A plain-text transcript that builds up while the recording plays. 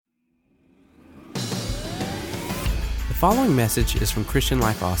following message is from Christian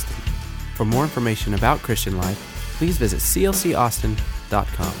Life Austin. For more information about Christian Life, please visit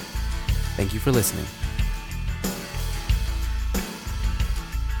clcaustin.com. Thank you for listening.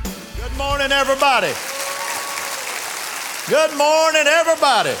 Good morning, everybody. Good morning,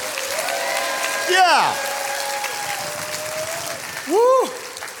 everybody. Yeah. Woo.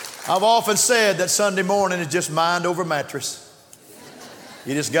 I've often said that Sunday morning is just mind over mattress.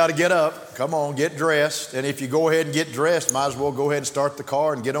 You just got to get up, come on, get dressed. And if you go ahead and get dressed, might as well go ahead and start the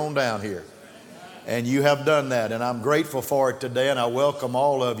car and get on down here. And you have done that, and I'm grateful for it today, and I welcome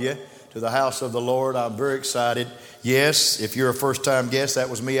all of you to the house of the Lord. I'm very excited. Yes, if you're a first-time guest, that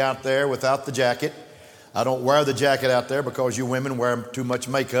was me out there without the jacket. I don't wear the jacket out there because you women wear too much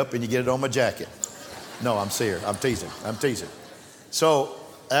makeup and you get it on my jacket. No, I'm serious. I'm teasing. So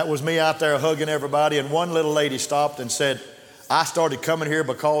that was me out there hugging everybody, and one little lady stopped and said, I started coming here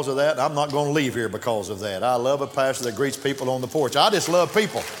because of that. I'm not going to leave here because of that. I love a pastor that greets people on the porch. I just love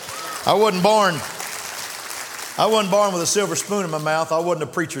people. I wasn't born with a silver spoon in my mouth. I wasn't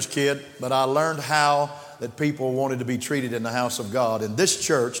a preacher's kid, but I learned how that people wanted to be treated in the house of God. And this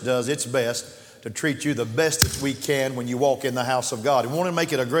church does its best to treat you the best that we can when you walk in the house of God. We want to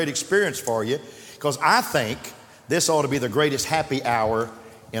make it a great experience for you because I think this ought to be the greatest happy hour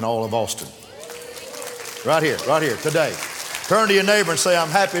in all of Austin. Right here, today. Turn to your neighbor and say, I'm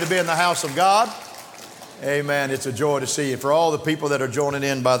happy to be in the house of God. Amen. It's a joy to see you. For all the people that are joining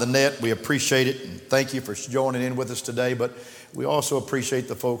in by the net, we appreciate it. And thank you for joining in with us today. But we also appreciate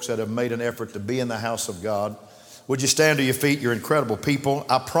the folks that have made an effort to be in the house of God. Would you stand to your feet? You're incredible people.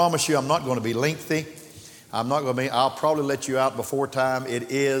 I promise you I'm not going to be lengthy. I'll probably let you out before time. It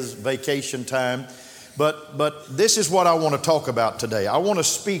is vacation time. But this is what I want to talk about today. I want to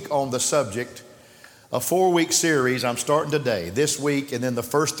speak on the subject, a 4-week series I'm starting today, this week, and then the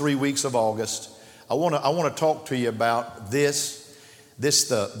first 3 weeks of August. I want to talk to you about this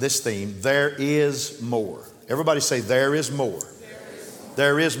theme. There is more. Everybody say, there is more.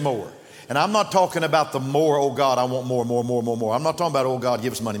 There is more. And I'm not talking about the more, oh God, I want more. I'm not talking about, oh God,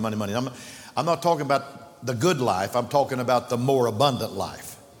 give us money. I'm not talking about the good life. I'm talking about the more abundant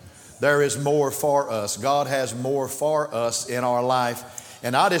life. There is more for us. God has more for us in our life.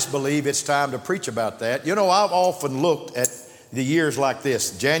 And I just believe it's time to preach about that. You know, I've often looked at the years like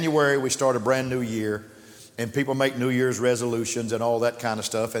this. January, we start a brand new year, and people make New Year's resolutions and all that kind of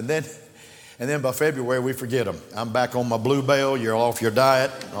stuff. And then by February, we forget them. I'm back on my Blue Bell, you're off your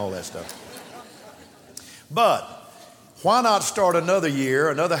diet, all that stuff. But why not start another year,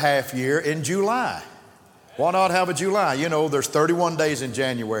 another half year in July? Why not have a July? You know, there's 31 days in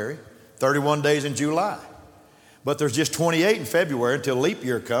January, 31 days in July. But there's just 28 in February until leap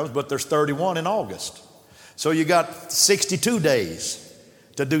year comes, but there's 31 in August. So you got 62 days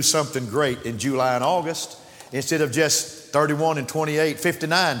to do something great in July and August instead of just 31 and 28,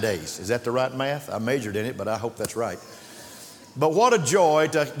 59 days. Is that the right math? I majored in it, but I hope that's right. But what a joy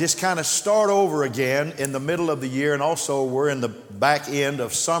to just kind of start over again in the middle of the year. And also we're in the back end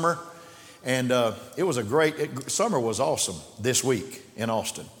of summer. And it was summer was awesome this week in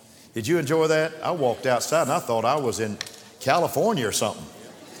Austin. Did you enjoy that? I walked outside and I thought I was in California or something.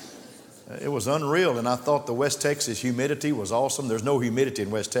 It was unreal, and I thought the West Texas humidity was awesome. There's no humidity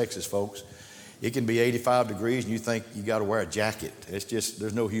in West Texas, folks. It can be 85 degrees and you think you got to wear a jacket. It's just,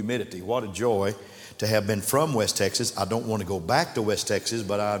 there's no humidity. What a joy to have been from West Texas. I don't want to go back to West Texas,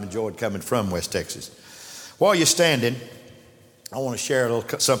 but I've enjoyed coming from West Texas. While you're standing, I want to share a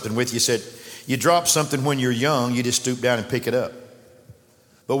little something with you. You said, you drop something when you're young, you just stoop down and pick it up.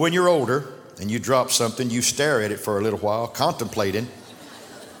 But when you're older and you drop something, you stare at it for a little while, contemplating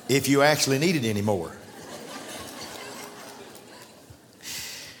if you actually need it anymore.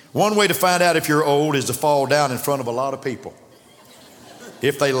 One way to find out if you're old is to fall down in front of a lot of people.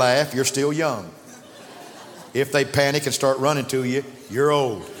 If they laugh, you're still young. If they panic and start running to you, you're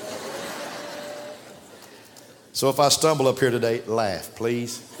old. So if I stumble up here today, laugh,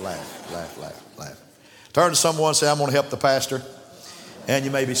 please. Laugh. Turn to someone and say, I'm going to help the pastor. And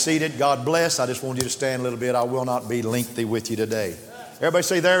you may be seated. God bless. I just want you to stand a little bit. I will not be lengthy with you today. Everybody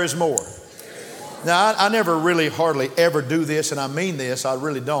say, there is more. Now, I never really hardly ever do this, and I mean this. I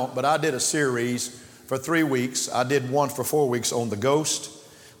really don't. But I did a series for 3 weeks. I did one for 4 weeks on the ghost,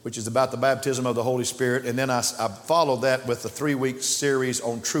 which is about the baptism of the Holy Spirit. And then I followed that with a 3-week series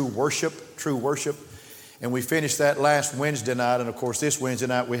on true worship. And we finished that last Wednesday night. And, of course, this Wednesday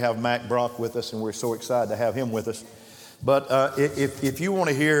night we have Mac Brock with us, and we're so excited to have him with us. But if you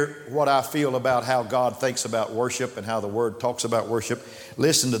want to hear what I feel about how God thinks about worship and how the Word talks about worship,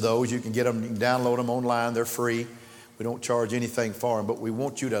 listen to those. You can get them, you can download them online. They're free. We don't charge anything for them, but we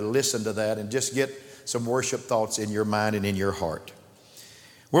want you to listen to that and just get some worship thoughts in your mind and in your heart.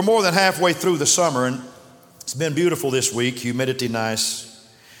 We're more than halfway through the summer, and it's been beautiful this week, humidity nice.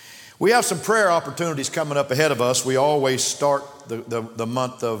 We have some prayer opportunities coming up ahead of us. We always start the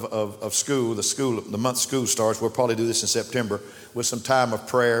month of school, the month school starts. We'll probably do this in September with some time of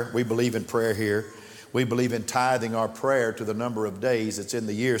prayer. We believe in prayer here. We believe in tithing our prayer to the number of days that's in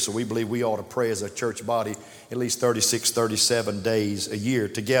the year. So we believe we ought to pray as a church body at least 36, 37 days a year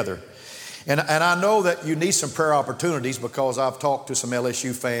together. And I know that you need some prayer opportunities because I've talked to some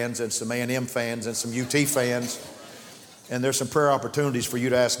LSU fans and some A&M fans and some UT fans. And there's some prayer opportunities for you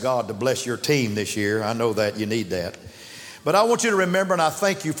to ask God to bless your team this year. I know that you need that. But I want you to remember, and I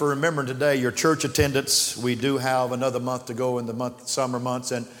thank you for remembering today, your church attendance. We do have another month to go in the summer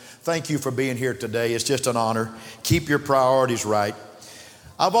months. And thank you for being here today. It's just an honor. Keep your priorities right.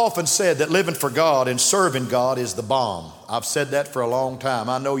 I've often said that living for God and serving God is the bomb. I've said that for a long time.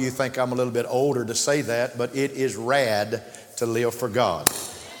 I know you think I'm a little bit older to say that, but it is rad to live for God.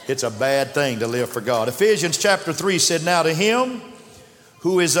 It's a bad thing to live for God. Ephesians chapter 3 said, now to him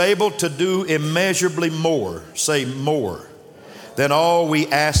who is able to do immeasurably more, say more, than all we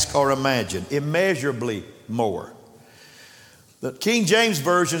ask or imagine. Immeasurably more. The King James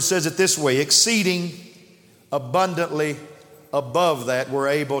Version says it this way, exceeding abundantly above that we're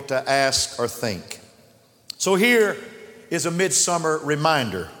able to ask or think. So here is a midsummer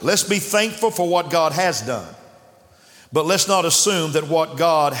reminder. Let's be thankful for what God has done. But let's not assume that what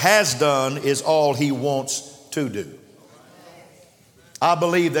God has done is all he wants to do. I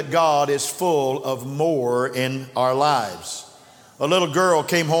believe that God is full of more in our lives. A little girl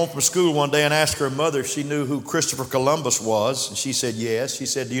came home from school one day and asked her mother if she knew who Christopher Columbus was. And she said, yes. She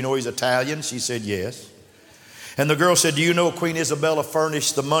said, do you know he's Italian? She said, yes. And the girl said, do you know Queen Isabella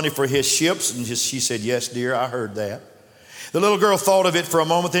furnished the money for his ships? And she said, yes, dear, I heard that. The little girl thought of it for a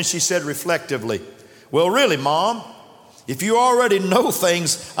moment. Then she said reflectively, well, really, Mom, if you already know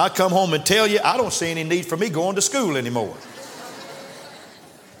things I come home and tell you, I don't see any need for me going to school anymore.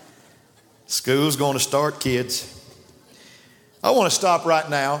 School's going to start, kids. I want to stop right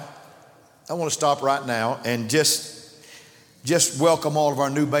now. And just welcome all of our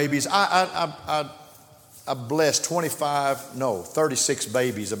new babies. I blessed 36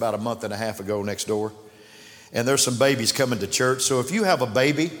 babies about a month and a half ago next door. And there's some babies coming to church. So if you have a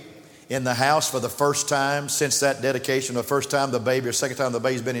baby in the house for the first time since that dedication, the first time the baby or second time the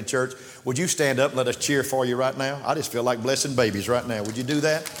baby's been in church, would you stand up and let us cheer for you right now? I just feel like blessing babies right now. Would you do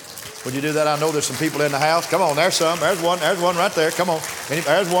that? Would you do that? I know there's some people in the house. Come on, there's some. There's one right there. Come on.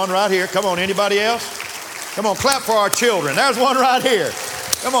 There's one right here. Come on, anybody else? Come on, clap for our children. There's one right here.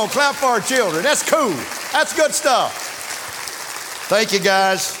 Come on, clap for our children. That's cool. That's good stuff. Thank you,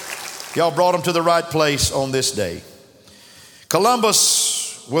 guys. Y'all brought them to the right place on this day.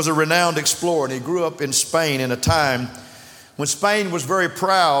 Columbus was a renowned explorer, and he grew up in Spain in a time when Spain was very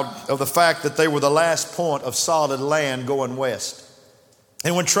proud of the fact that they were the last point of solid land going west.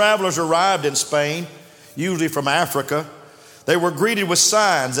 And when travelers arrived in Spain, usually from Africa, they were greeted with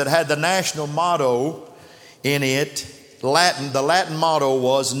signs that had the national motto in it. The Latin motto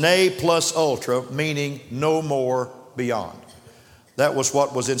was ne plus ultra, meaning no more beyond. That was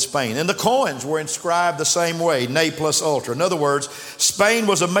what was in Spain. And the coins were inscribed the same way, ne plus ultra. In other words, Spain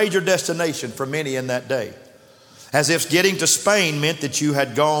was a major destination for many in that day. As if getting to Spain meant that you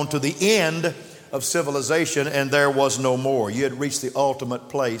had gone to the end of civilization and there was no more. You had reached the ultimate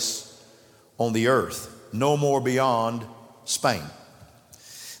place on the earth. No more beyond Spain.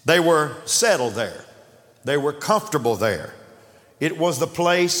 They were settled there. They were comfortable there. It was the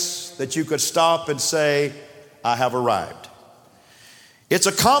place that you could stop and say, I have arrived. It's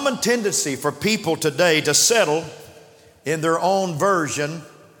a common tendency for people today to settle in their own version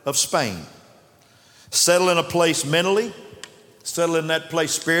of Spain. Settle in a place mentally, settle in that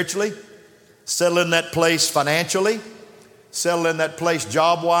place spiritually, settle in that place financially, settle in that place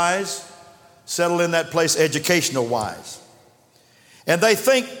job-wise, settle in that place educational-wise. And they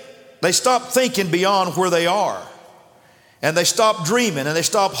stop thinking beyond where they are. And they stop dreaming, and they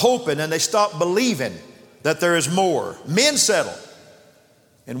stop hoping, and they stop believing that there is more. Men settle,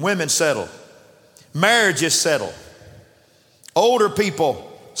 and women settle. Marriages settle. Older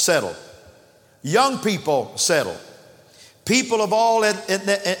people settle. Young people settle. People of all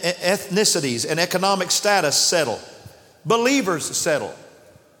ethnicities and economic status settle. Believers settle.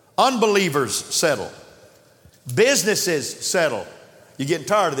 Unbelievers settle. Businesses settle. You're getting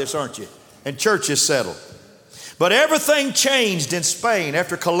tired of this, aren't you? And churches settle. But everything changed in Spain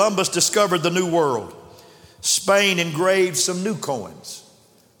after Columbus discovered the New World. Spain engraved some new coins.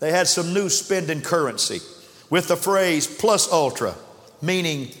 They had some new spending currency. with the phrase plus ultra,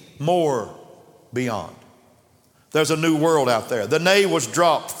 meaning more beyond. There's a new world out there. The nay was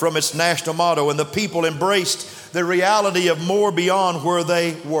dropped from its national motto, and the people embraced the reality of more beyond where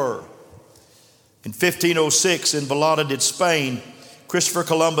they were. In 1506 in Valladolid, Spain, Christopher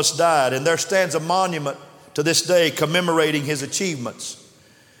Columbus died, and there stands a monument to this day commemorating his achievements.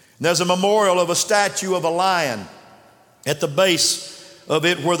 And there's a memorial of a statue of a lion at the base of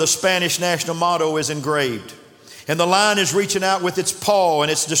it where the Spanish national motto is engraved. And the lion is reaching out with its paw,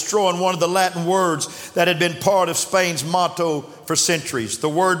 and it's destroying one of the Latin words that had been part of Spain's motto for centuries. The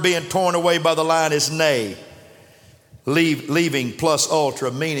word being torn away by the lion is nay, leaving plus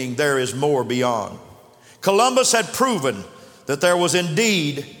ultra, meaning there is more beyond. Columbus had proven that there was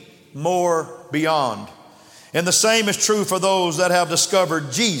indeed more beyond. And the same is true for those that have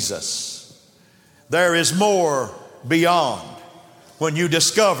discovered Jesus. There is more beyond when you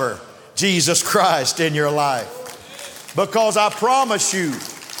discover Jesus Christ in your life. Because I promise you,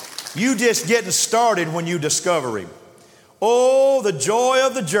 you just getting started when you discover Him. Oh, the joy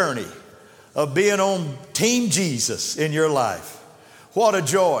of the journey of being on Team Jesus in your life. What a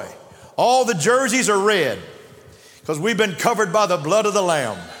joy. All the jerseys are red because we've been covered by the blood of the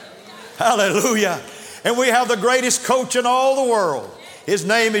Lamb. Hallelujah. And we have the greatest coach in all the world. His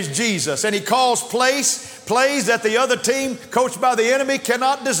name is Jesus. And He calls plays that the other team, coached by the enemy,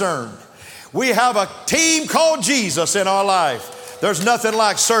 cannot discern. We have a team called Jesus in our life. There's nothing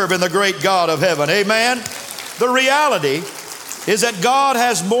like serving the great God of heaven. Amen. The reality is that God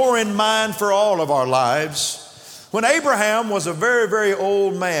has more in mind for all of our lives. When Abraham was a very, very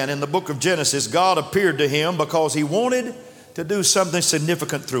old man in the book of Genesis, God appeared to him because He wanted to do something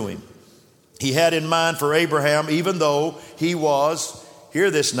significant through him. He had in mind for Abraham, even though he was, hear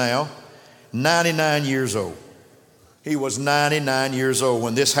this now, 99 years old. He was 99 years old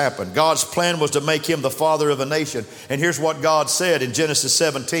when this happened. God's plan was to make him the father of a nation. And here's what God said in Genesis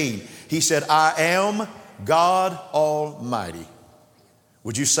 17. He said, I am God Almighty.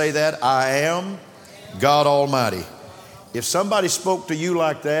 Would you say that? I am God Almighty. If somebody spoke to you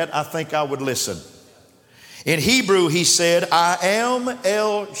like that, I think I would listen. In Hebrew, he said, I am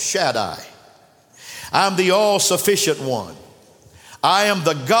El Shaddai. I'm the all-sufficient one. I am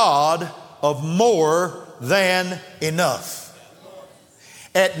the God of more than enough.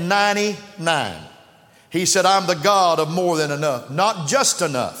 At 99, he said, I'm the God of more than enough. Not just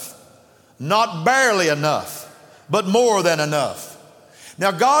enough, not barely enough, but more than enough.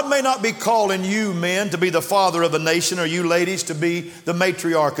 Now, God may not be calling you men to be the father of a nation, or you ladies to be the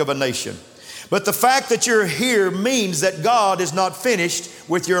matriarch of a nation. But the fact that you're here means that God is not finished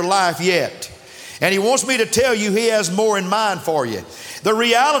with your life yet. And He wants me to tell you He has more in mind for you. The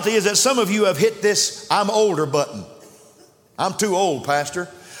reality is that some of you have hit this I'm older button. I'm too old, Pastor.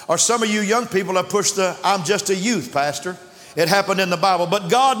 Or some of you young people have pushed the I'm just a youth, Pastor. It happened in the Bible. But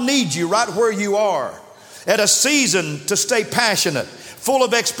God needs you right where you are at a season to stay passionate, full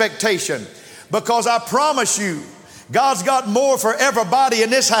of expectation. Because I promise you, God's got more for everybody in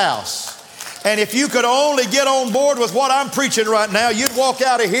this house. And if you could only get on board with what I'm preaching right now, you'd walk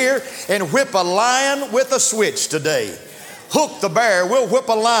out of here and whip a lion with a switch today. Hook the bear, we'll whip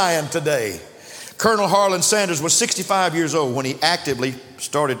a lion today. Colonel Harlan Sanders was 65 years old when he actively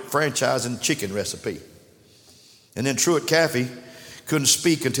started franchising chicken recipe. And then Truett Cathy couldn't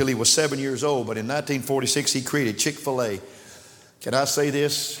speak until he was 7 years old, but in 1946 he created Chick-fil-A. Can I say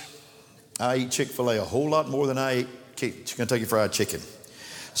this? I eat Chick-fil-A a whole lot more than I eat Kentucky Fried Chicken.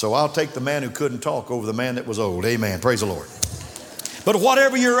 So I'll take the man who couldn't talk over the man that was old. Amen. Praise the Lord. But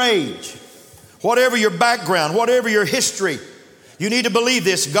whatever your age, whatever your background, whatever your history, you need to believe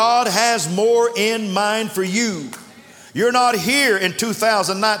this. God has more in mind for you. You're not here in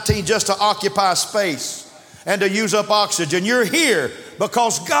 2019 just to occupy space and to use up oxygen. You're here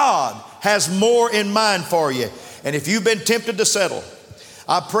because God has more in mind for you. And if you've been tempted to settle,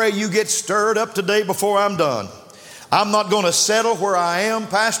 I pray you get stirred up today before I'm done. I'm not going to settle where I am,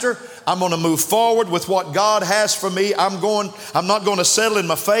 Pastor. I'm going to move forward with what God has for me. I'm not going to settle in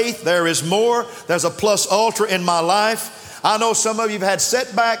my faith. There is more. There's a plus ultra in my life. I know some of you have had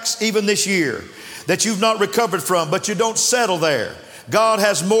setbacks even this year that you've not recovered from, but you don't settle there. God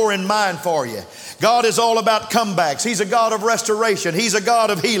has more in mind for you. God is all about comebacks. He's a God of restoration. He's a God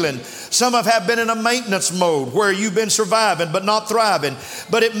of healing. Some have been in a maintenance mode where you've been surviving but not thriving.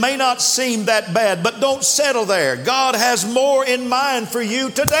 But it may not seem that bad, but don't settle there. God has more in mind for you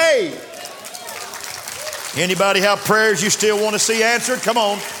today. Anybody have prayers you still want to see answered? Come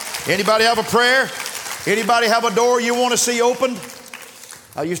on. Anybody have a prayer? Anybody have a door you want to see opened?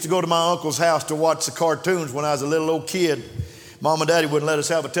 I used to go to my uncle's house to watch the cartoons when I was a little old kid. Mom and Daddy wouldn't let us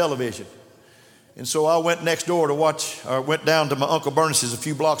have a television. And so I went next door to went down to my Uncle Bernice's a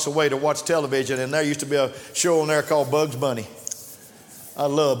few blocks away to watch television, and there used to be a show on there called Bugs Bunny. I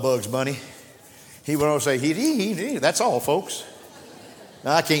love Bugs Bunny. He would always say, he, that's all, folks.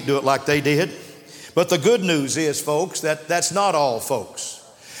 Now, I can't do it like they did. But the good news is, folks, that's not all, folks.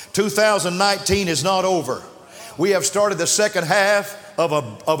 2019 is not over. We have started the second half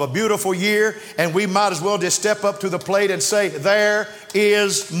of a beautiful year, and we might as well just step up to the plate and say, there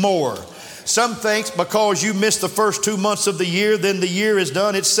is more. Some think because you missed the first 2 months of the year, then the year is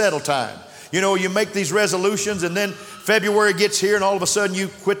done, it's settle time. You know, you make these resolutions, and then February gets here, and all of a sudden you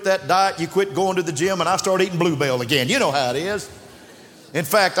quit that diet, you quit going to the gym, and I start eating Bluebell again. You know how it is. In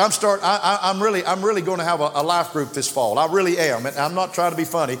fact, I'm really going to have a life group this fall. I really am. And I'm not trying to be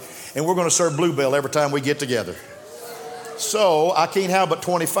funny. And we're going to serve Bluebell every time we get together. So I can't have but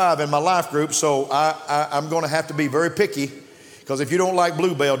 25 in my life group. So I'm going to have to be very picky. Because if you don't like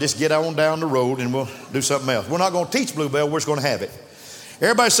Bluebell, just get on down the road and we'll do something else. We're not going to teach Bluebell. We're just going to have it.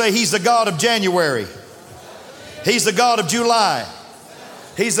 Everybody say, He's the God of January. He's the God of July.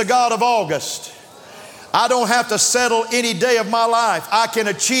 He's the God of August. I don't have to settle any day of my life. I can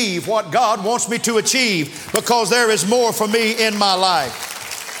achieve what God wants me to achieve because there is more for me in my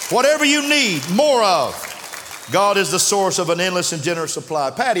life. Whatever you need more of, God is the source of an endless and generous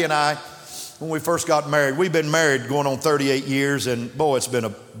supply. Patty and I, when we first got married, we've been married going on 38 years, and boy, it's been a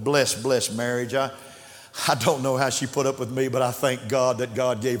blessed marriage. I don't know how she put up with me, but I thank God that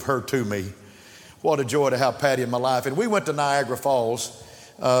God gave her to me. What a joy to have Patty in my life. And we went to Niagara Falls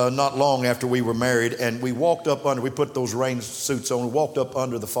not long after we were married, and we put those rain suits on, we walked up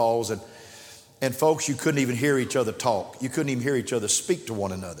under the falls, and folks, you couldn't even hear each other talk. You couldn't even hear each other speak to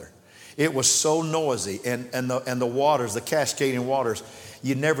one another. It was so noisy, and the waters, the cascading waters,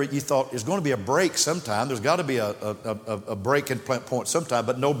 you thought there's going to be a break sometime. There's got to be a breaking point sometime,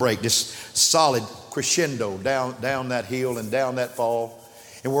 but no break, just solid crescendo down that hill and down that fall.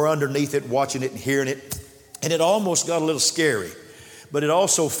 And we're underneath it, watching it and hearing it, and it almost got a little scary. But it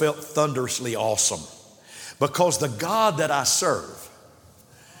also felt thunderously awesome because the God that I serve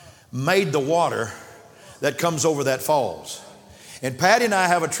made the water that comes over that falls. And Patty and I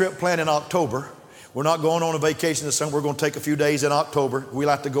have a trip planned in October. We're not going on a vacation this summer. We're going to take a few days in October. We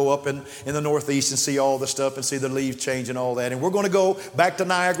like to go up in the Northeast and see all the stuff and see the leaves change and all that. And we're going to go back to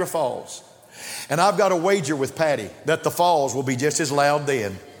Niagara Falls. And I've got a wager with Patty that the falls will be just as loud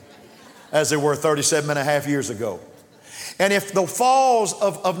then as they were 37 and a half years ago. And if the falls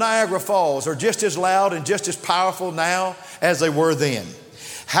of Niagara Falls are just as loud and just as powerful now as they were then,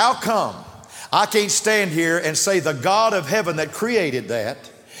 how come I can't stand here and say the God of heaven that created that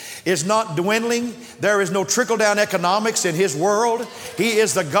is not dwindling? There is no trickle-down economics in His world. He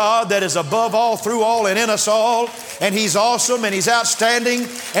is the God that is above all, through all, and in us all. And He's awesome, and He's outstanding,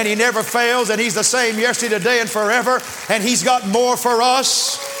 and He never fails, and He's the same yesterday, today, and forever. And He's got more for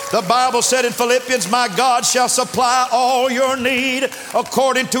us. The Bible said in Philippians, my God shall supply all your need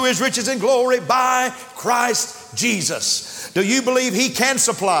according to His riches and glory by Christ Jesus. Do you believe He can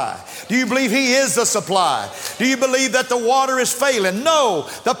supply? Do you believe He is the supply? Do you believe that the water is failing? No,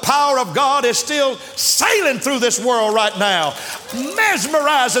 the power of God is still sailing through this world right now,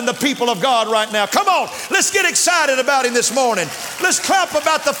 mesmerizing the people of God right now. Come on, let's get excited about Him this morning. Let's clap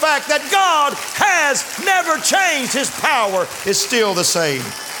about the fact that God has never changed. His power is still the same.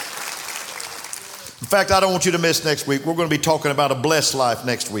 In fact, I don't want you to miss next week. We're going to be talking about a blessed life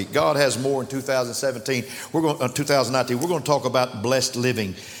next week. God has more in 2019. 2019. We're going to talk about blessed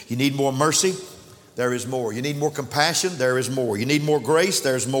living. You need more mercy? There is more. You need more compassion? There is more. You need more grace?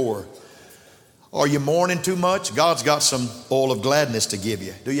 There's more. Are you mourning too much? God's got some oil of gladness to give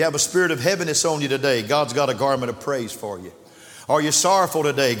you. Do you have a spirit of heaviness on you today? God's got a garment of praise for you. Are you sorrowful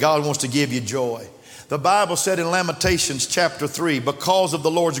today? God wants to give you joy. The Bible said in Lamentations chapter 3, because of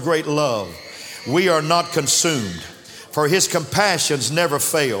the Lord's great love, we are not consumed, for His compassions never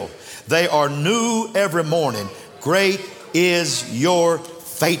fail. They are new every morning. Great is your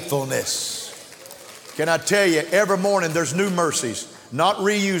faithfulness. Can I tell you, every morning there's new mercies, not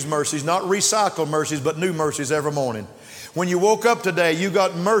reused mercies, not recycled mercies, but new mercies every morning. When you woke up today, you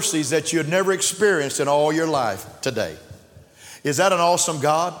got mercies that you had never experienced in all your life today. Is that an awesome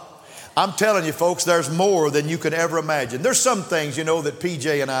God? I'm telling you, folks, there's more than you could ever imagine. There's some things, you know, that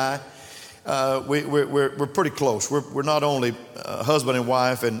PJ and I, we're pretty close. We're not only husband and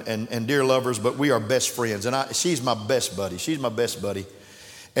wife and dear lovers, but we are best friends. And she's my best buddy. She's my best buddy.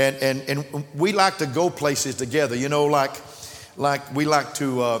 And we like to go places together, you know, like we like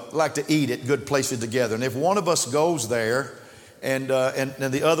to eat at good places together. And if one of us goes there and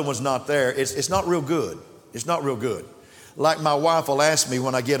the other one's not there, it's not real good. It's not real good. Like my wife will ask me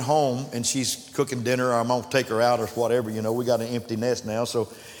when I get home and she's cooking dinner, or I'm going to take her out or whatever. You know, we got an empty nest now,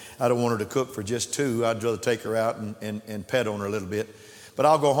 so I don't want her to cook for just two. I'd rather take her out and pet on her a little bit. But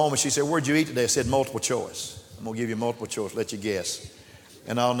I'll go home and she said, "Where'd you eat today?" I said, "Multiple choice. I'm going to give you multiple choice. Let you guess."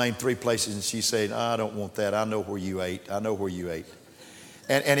 And I'll name 3 places and she said, "I don't want that. I know where you ate. I know where you ate."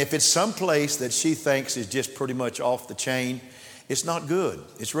 And if it's some place that she thinks is just pretty much off the chain, it's not good.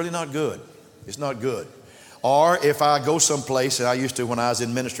 It's really not good. It's not good. Or if I go someplace, and I used to when I was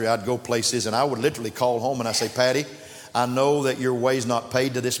in ministry, I'd go places and I would literally call home and I say, "Patty, I know that your way's not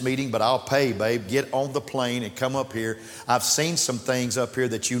paid to this meeting, but I'll pay, babe. Get on the plane and come up here. I've seen some things up here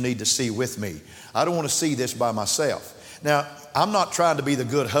that you need to see with me. I don't want to see this by myself." Now, I'm not trying to be the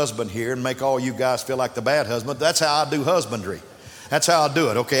good husband here and make all you guys feel like the bad husband. That's how I do husbandry. That's how I do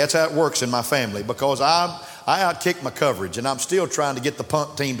it, okay? That's how it works in my family, because I outkick my coverage, and I'm still trying to get the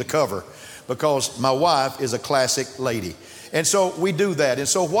punt team to cover, because my wife is a classic lady. And so we do that. And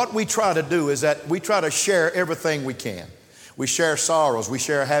so what we try to do is that we try to share everything we can. We share sorrows, we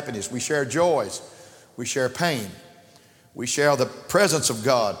share happiness, we share joys, we share pain. We share the presence of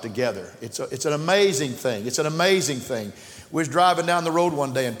God together. It's an amazing thing. It's an amazing thing. We was driving down the road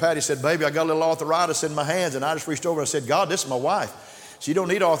one day and Patty said, "Baby, I got a little arthritis in my hands." And I just reached over and said, "God, this is my wife. She don't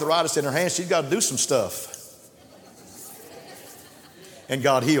need arthritis in her hands. She's got to do some stuff." And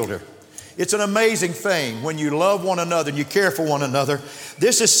God healed her. It's an amazing thing when you love one another and you care for one another.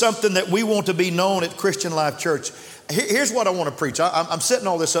 This is something that we want to be known at Christian Life Church. Here's what I want to preach. I'm setting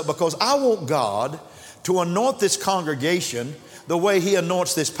all this up because I want God to anoint this congregation the way He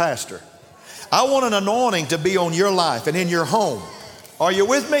anoints this pastor. I want an anointing to be on your life and in your home. Are you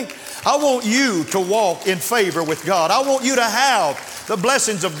with me? I want you to walk in favor with God. I want you to have the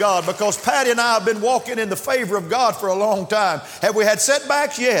blessings of God, because Patty and I have been walking in the favor of God for a long time. Have we had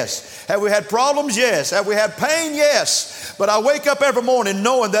setbacks? Yes. Have we had problems? Yes. Have we had pain? Yes. But I wake up every morning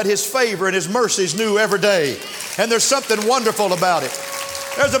knowing that His favor and His mercy is new every day. And there's something wonderful about it.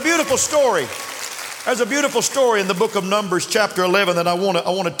 There's a beautiful story. There's a beautiful story in the book of Numbers chapter 11 that I want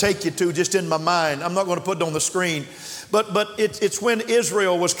to take you to just in my mind. I'm not going to put it on the screen. But it's when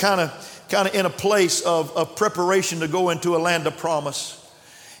Israel was kind of in a place of preparation to go into a land of promise.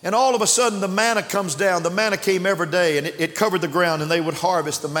 And all of a sudden the manna comes down. The manna came every day and it covered the ground and they would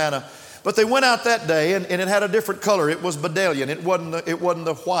harvest the manna. But they went out that day and it had a different color. It was bdellium. It wasn't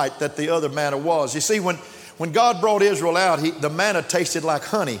the white that the other manna was. You see, when God brought Israel out, the manna tasted like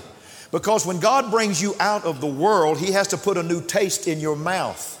honey. Because when God brings you out of the world, He has to put a new taste in your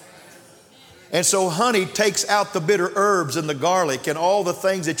mouth. And so honey takes out the bitter herbs and the garlic and all the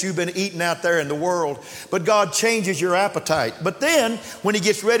things that you've been eating out there in the world. But God changes your appetite. But then when He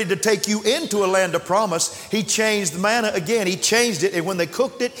gets ready to take you into a land of promise, He changed the manna again. He changed it, and when they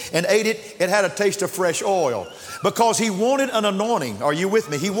cooked it and ate it, it had a taste of fresh oil. Because He wanted an anointing. Are you with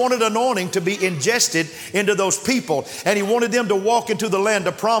me? He wanted anointing to be ingested into those people. And He wanted them to walk into the land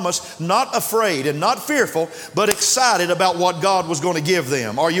of promise, not afraid and not fearful, but excited about what God was going to give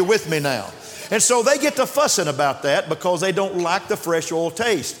them. Are you with me now? And so they get to fussing about that because they don't like the fresh oil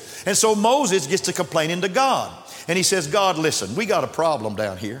taste. And so Moses gets to complaining to God. And he says, "God, listen, we got a problem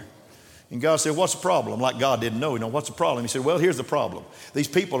down here." And God said, "What's the problem?" Like God didn't know. What's the problem? He said, "Well, here's the problem. These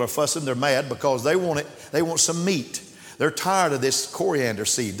people are fussing. They're mad because they want some meat. They're tired of this coriander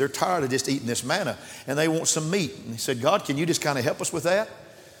seed. They're tired of just eating this manna, and they want some meat." And he said, "God, can you just kind of help us with that?"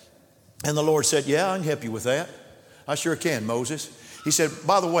 And the Lord said, "Yeah, I can help you with that. I sure can, Moses." He said,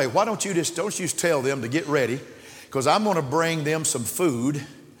 "By the way, why don't you just tell them to get ready, because I'm going to bring them some food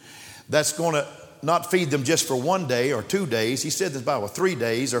that's going to not feed them just for 1 day or 2 days." He said this Bible, 3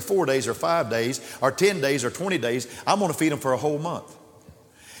 days or 4 days or 5 days or 10 days or 20 days. I'm going to feed them for a whole month.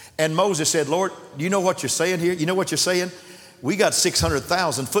 And Moses said, "Lord, you know what you're saying here? You know what you're saying? We got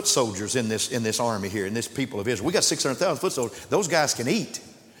 600,000 foot soldiers in this army here, in this people of Israel. We got 600,000 foot soldiers. Those guys can eat."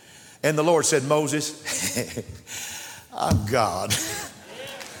 And the Lord said, "Moses, I'm God.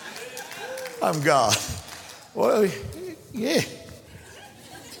 I'm God." Well, yeah.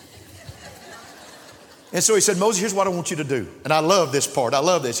 And so He said, "Moses, here's what I want you to do." And I love this part. I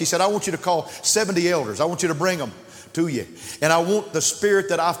love this. He said, "I want you to call 70 elders. I want you to bring them to you. And I want the spirit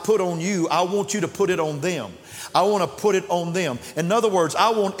that I've put on you, I want you to put it on them. I want to put it on them. In other words, I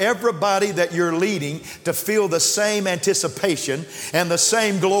want everybody that you're leading to feel the same anticipation and the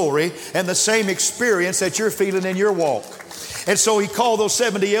same glory and the same experience that you're feeling in your walk." And so He called those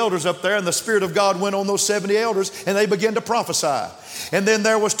 70 elders up there, and the Spirit of God went on those 70 elders, and they began to prophesy. And then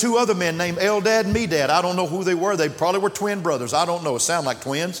there was 2 other men named Eldad and Medad. I don't know who they were. They probably were twin brothers. I don't know. It sounded like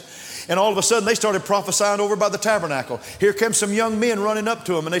twins. And all of a sudden they started prophesying over by the tabernacle. Here comes some young men running up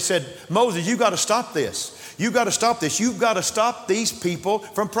to them, and they said, "Moses, you got to stop this. You've got to stop this. You've got to stop these people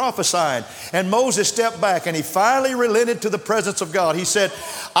from prophesying. And Moses stepped back and he finally relented to the presence of God. He said,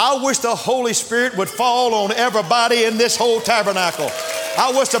 I wish the Holy Spirit would fall on everybody in this whole tabernacle.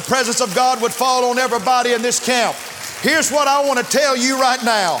 I wish the presence of God would fall on everybody in this camp. Here's what I want to tell you right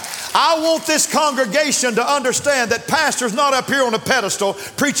now. I want this congregation to understand that pastor's not up here on a pedestal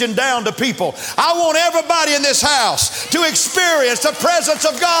preaching down to people. I want everybody in this house to experience the presence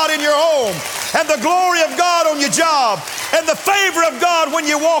of God in your home and the glory of God on your job and the favor of God when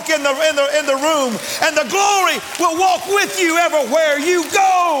you walk in the room, and the glory will walk with you everywhere you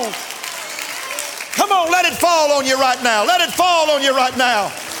go. Come on, let it fall on you right now. Let it fall on you right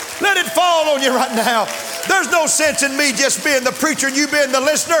now. Let it fall on you right now. There's no sense in me just being the preacher and you being the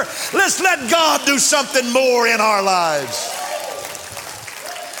listener. Let's let God do something more in our lives.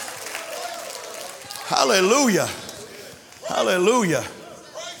 Hallelujah. Hallelujah.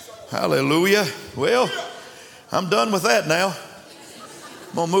 Hallelujah. Well, I'm done with that now.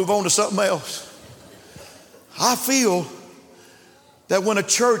 I'm going to move on to something else. I feel that when a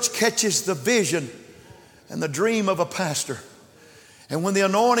church catches the vision and the dream of a pastor, and when the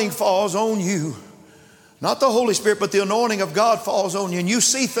anointing falls on you, not the Holy Spirit, but the anointing of God falls on you, and you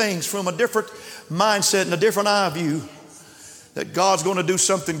see things from a different mindset and a different eye view, that God's going to do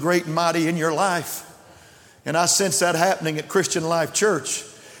something great and mighty in your life. And I sense that happening at Christian Life Church,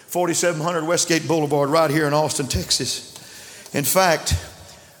 4700 Westgate Boulevard, right here in Austin, Texas. In fact,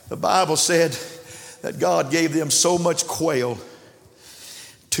 the Bible said that God gave them so much quail,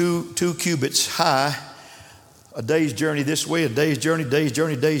 two cubits high, a day's journey this way, a day's journey, day's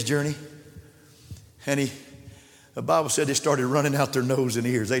journey, day's journey. And the Bible said they started running out their nose and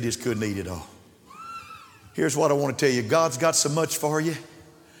ears. They just couldn't eat it all. Here's what I want to tell you. God's got so much for you.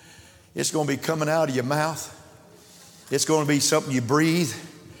 It's going to be coming out of your mouth. It's going to be something you breathe.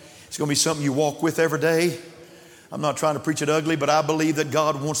 It's going to be something you walk with every day. I'm not trying to preach it ugly, but I believe that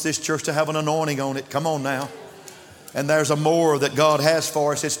God wants this church to have an anointing on it. Come on now. And there's a more that God has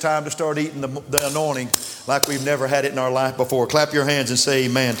for us. It's time to start eating the anointing like we've never had it in our life before. Clap your hands and say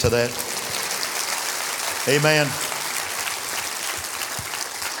amen to that. Amen.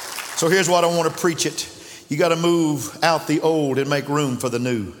 So here's what I want to preach it. You got to move out the old and make room for the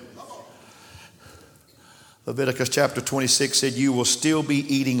new. Leviticus chapter 26 said, you will still be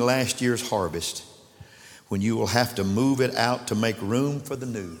eating last year's harvest when you will have to move it out to make room for the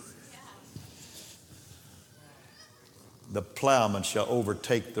new. The plowman shall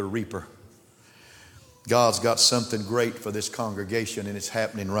overtake the reaper. God's got something great for this congregation, and it's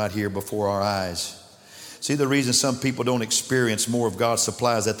happening right here before our eyes. See, the reason some people don't experience more of God's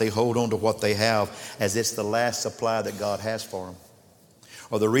supply is that they hold on to what they have as it's the last supply that God has for them.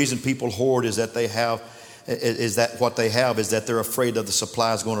 Or the reason people hoard is that what they have is that they're afraid that the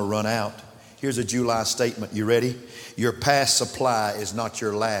supply is going to run out. Here's a July statement. You ready? Your past supply is not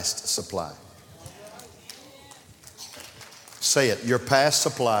your last supply. Say it. Your past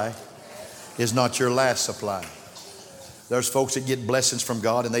supply is not your last supply. There's folks that get blessings from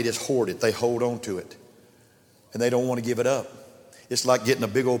God and they just hoard it. They hold on to it. And they don't want to give it up. It's like getting a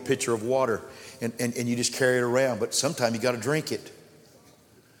big old pitcher of water and you just carry it around. But sometimes you got to drink it.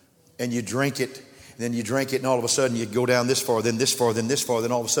 And you drink it, and then you drink it, and all of a sudden you go down this far, then this far, then this far,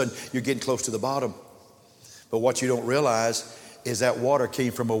 then all of a sudden you're getting close to the bottom. But what you don't realize is that water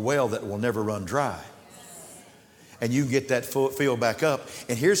came from a well that will never run dry. And you get that fill back up.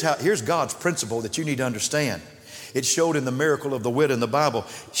 And here's God's principle that you need to understand. It showed in the miracle of the widow in the Bible.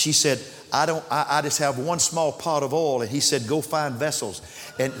 She said, I just have one small pot of oil. And he said, go find vessels.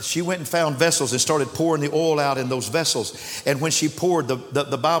 And she went and found vessels and started pouring the oil out in those vessels. And when she poured,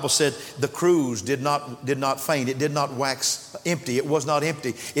 the Bible said the cruse did not faint. It did not wax empty. It was not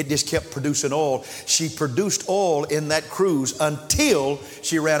empty. It just kept producing oil. She produced oil in that cruse until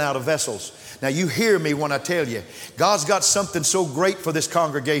she ran out of vessels. Now you hear me when I tell you, God's got something so great for this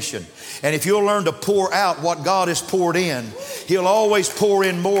congregation. And if you'll learn to pour out what God has poured in, He'll always pour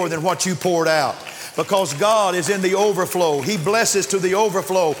in more than what you poured out. Because God is in the overflow. He blesses to the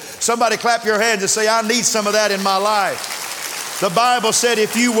overflow. Somebody clap your hands and say, I need some of that in my life. The Bible said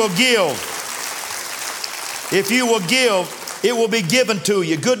if you will give, it will be given to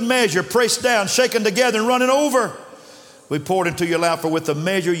you. Good measure, pressed down, shaken together, and running over. We poured into your lap, for with the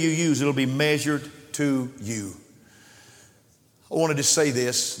measure you use, it'll be measured to you. I wanted to say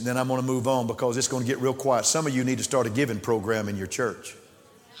this, and then I'm going to move on because it's going to get real quiet. Some of you need to start a giving program in your church.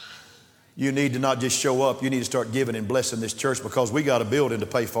 You need to not just show up. You need to start giving and blessing this church because we got a building to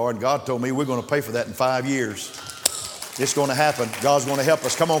pay for, and God told me we're going to pay for that in 5 years. It's going to happen. God's going to help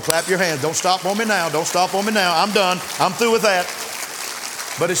us. Come on, clap your hands. Don't stop on me now. Don't stop on me now. I'm done. I'm through with that.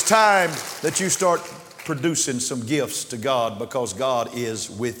 But it's time that you start producing some gifts to God because God is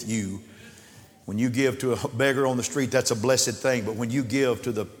with you. When you give to a beggar on the street, that's a blessed thing. But when you give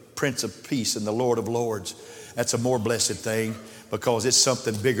to the Prince of Peace and the Lord of Lords, that's a more blessed thing because it's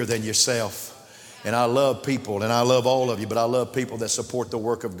something bigger than yourself. And I love people, and I love all of you, but I love people that support the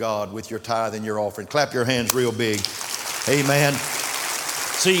work of God with your tithe and your offering. Clap your hands real big. Amen.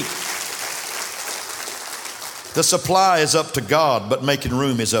 See, the supply is up to God, but making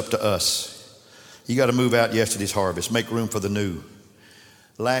room is up to us. You got to move out yesterday's harvest. Make room for the new.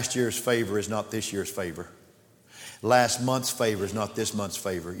 Last year's favor is not this year's favor. Last month's favor is not this month's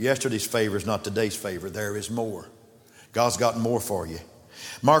favor. Yesterday's favor is not today's favor. There is more. God's got more for you.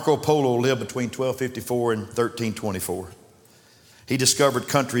 Marco Polo lived between 1254 and 1324. He discovered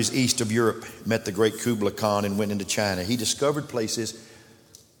countries east of Europe, met the great Kublai Khan, and went into China. He discovered places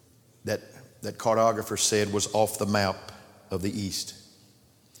that cartographers said was off the map of the East.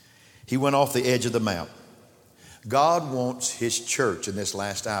 He went off the edge of the map. God wants His church in this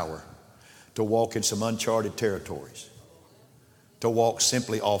last hour to walk in some uncharted territories, to walk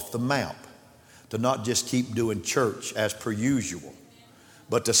simply off the map, to not just keep doing church as per usual,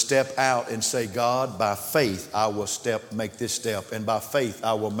 but to step out and say, God, by faith I will make this step, and by faith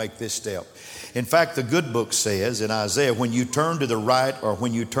I will make this step. In fact, the good book says in Isaiah, when you turn to the right or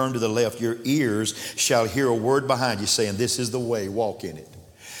when you turn to the left, your ears shall hear a word behind you saying, this is the way, walk in it.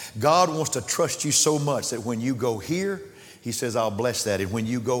 God wants to trust you so much that when you go here, He says, I'll bless that. And when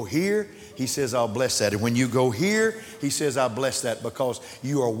you go here, He says, I'll bless that. And when you go here, He says, I'll bless that, because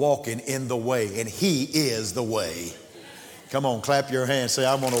you are walking in the way, and He is the way. Come on, clap your hands. Say,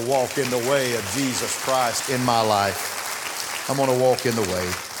 I'm going to walk in the way of Jesus Christ in my life. I'm going to walk in the way.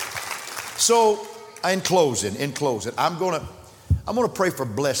 So, in closing, I'm going to pray for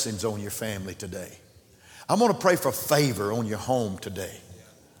blessings on your family today. I'm going to pray for favor on your home today.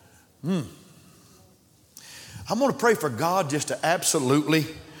 I'm going to pray for God just to absolutely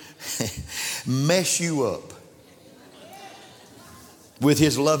mess you up with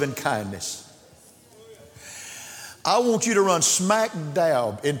His loving kindness. I want you to run smack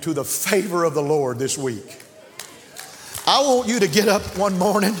dab into the favor of the Lord this week. I want you to get up one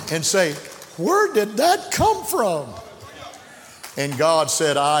morning and say, where did that come from? And God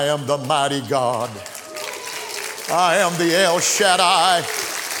said, I am the mighty God. I am the El Shaddai.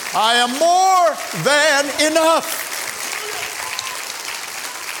 I am more than enough.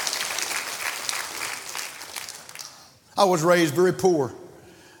 I was raised very poor.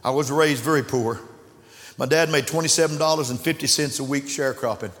 My dad made $27.50 a week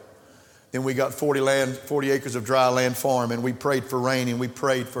sharecropping. Then we got 40 acres of dry land farm, and we prayed for rain, and we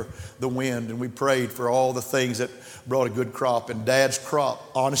prayed for the wind, and we prayed for all the things that brought a good crop. And Dad's crop,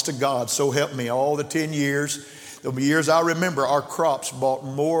 honest to God, so helped me, all the 10 years, the years I remember, our crops bought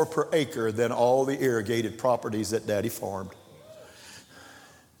more per acre than all the irrigated properties that Daddy farmed.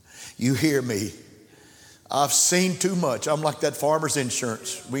 You hear me? I've seen too much. I'm like that farmer's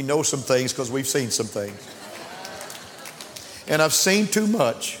insurance. We know some things because we've seen some things. And I've seen too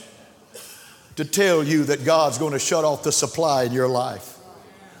much to tell you that God's going to shut off the supply in your life.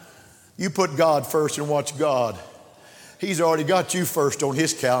 You put God first and watch God. He's already got you first on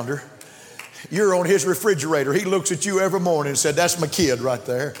His calendar. You're on His refrigerator. He looks at you every morning and said, that's my kid right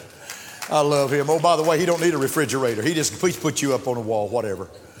there. I love him. Oh, by the way, he don't need a refrigerator. He just, please put you up on a wall, whatever.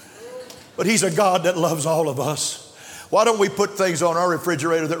 But He's a God that loves all of us. Why don't we put things on our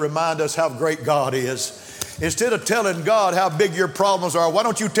refrigerator that remind us how great God is? Instead of telling God how big your problems are, why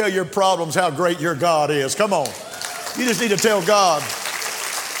don't you tell your problems how great your God is? Come on. You just need to tell God,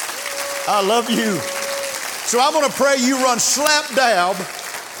 I love you. So I'm going to pray you run slap dab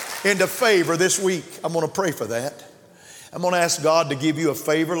into favor this week. I'm going to pray for that. I'm going to ask God to give you a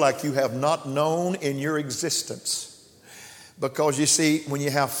favor like you have not known in your existence. Because you see, when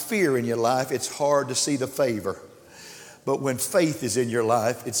you have fear in your life, it's hard to see the favor. But when faith is in your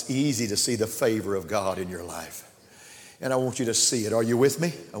life, it's easy to see the favor of God in your life. And I want you to see it. Are you with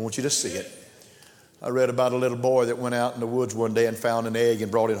me? I want you to see it. I read about a little boy that went out in the woods one day and found an egg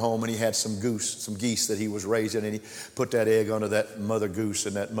and brought it home, and he had some geese that he was raising, and he put that egg under that mother goose,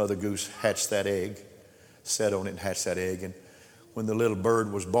 and that mother goose hatched that egg, sat on it and hatched that egg. And when the little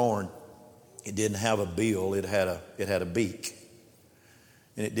bird was born, it didn't have a bill, it had a beak.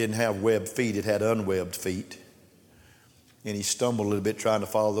 And it didn't have webbed feet, it had unwebbed feet. And he stumbled a little bit trying to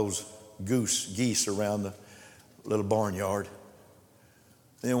follow those geese around the little barnyard.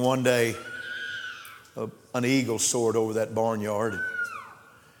 Then one day, an eagle soared over that barnyard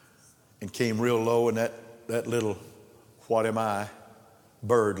and came real low, and that little what am I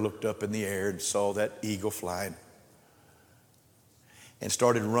bird looked up in the air and saw that eagle flying. and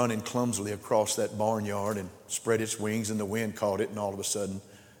started running clumsily across that barnyard and spread its wings, and the wind caught it, and all of a sudden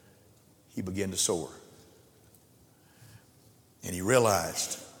he began to soar. And he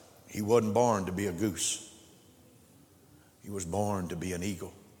realized he wasn't born to be a goose. He was born to be an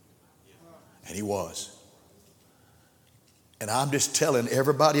eagle. And he was. And I'm just telling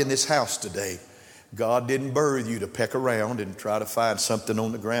everybody in this house today, God didn't birth you to peck around and try to find something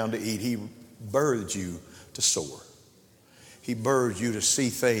on the ground to eat. He birthed you to soar. He birthed you to see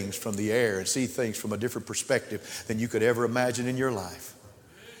things from the air and see things from a different perspective than you could ever imagine in your life.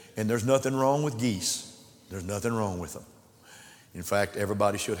 And there's nothing wrong with geese. There's nothing wrong with them. In fact,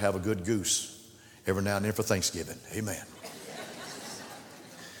 everybody should have a good goose every now and then for Thanksgiving. Amen.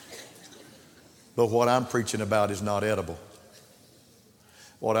 But what I'm preaching about is not edible.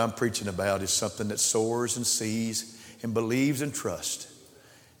 What I'm preaching about is something that soars and sees and believes and trusts.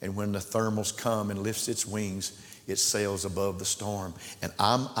 And when the thermals come and lifts its wings, it sails above the storm. And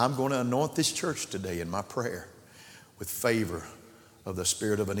I'm going to anoint this church today in my prayer with favor of the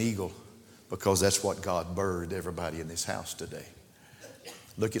spirit of an eagle, because that's what God birthed everybody in this house today.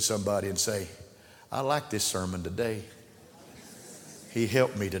 Look at somebody and say, I like this sermon today. He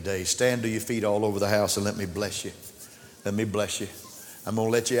helped me today. Stand to your feet all over the house and let me bless you. Let me bless you. I'm going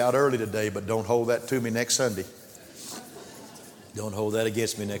to let you out early today, but don't hold that to me next Sunday. Don't hold that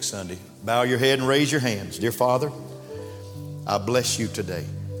against me next Sunday. Bow your head and raise your hands. Dear Father, I bless you today.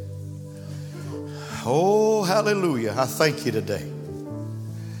 Oh, hallelujah. I thank you today.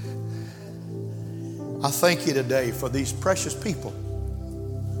 I thank you today for these precious people.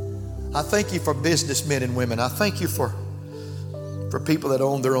 I thank you for businessmen and women. I thank you for people that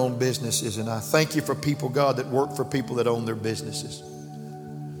own their own businesses. And I thank you for people, God, that work for people that own their businesses.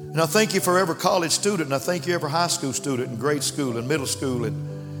 And I thank you for every college student. And I thank you for every high school student and grade school and middle school.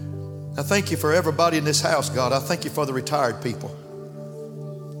 And I thank you for everybody in this house, God. I thank you for the retired people.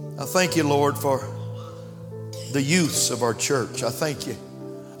 I thank you, Lord, for the youths of our church. I thank you.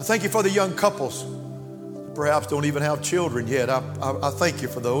 I thank you for the young couples that perhaps don't even have children yet. I thank you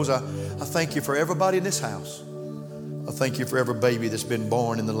for those. I thank you for everybody in this house. I thank you for every baby that's been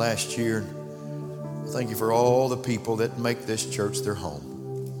born in the last year. I thank you for all the people that make this church their home.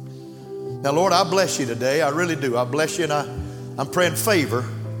 Now, Lord, I bless you today. I really do. I bless you, and I'm praying favor.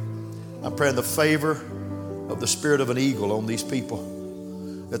 I'm praying the favor of the spirit of an eagle on these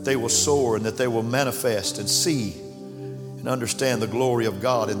people, that they will soar and that they will manifest and see and understand the glory of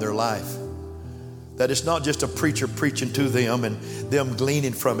God in their life. That it's not just a preacher preaching to them and them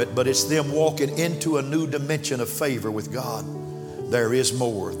gleaning from it, but it's them walking into a new dimension of favor with God. There is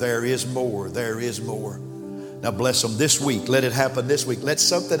more, there is more, there is more. Now bless them this week. Let it happen this week. Let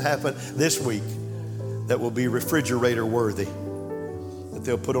something happen this week that will be refrigerator worthy. That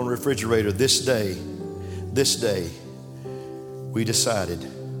they'll put on a refrigerator this day. This day we decided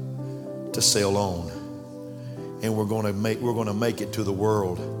to sail on. And we're going to make it to the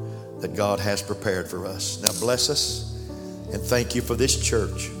world that God has prepared for us. Now bless us and thank you for this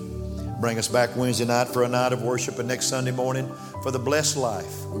church. Bring us back Wednesday night for a night of worship, and next Sunday morning for the blessed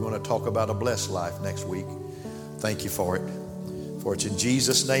life. We're going to talk about a blessed life next week. Thank you for it. For it's in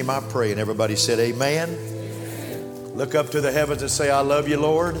Jesus' name I pray. And everybody said amen. Amen. Look up to the heavens and say, I love you,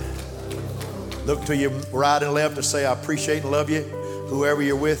 Lord. Look to your right and left and say, I appreciate and love you, whoever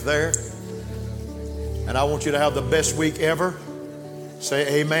you're with there. And I want you to have the best week ever.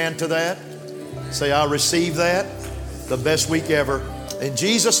 Say amen to that. Say, I receive that. The best week ever. In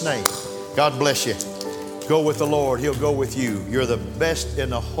Jesus' name, God bless you. Go with the Lord. He'll go with you. You're the best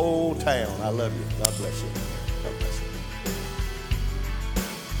in the whole town. I love you. God bless you.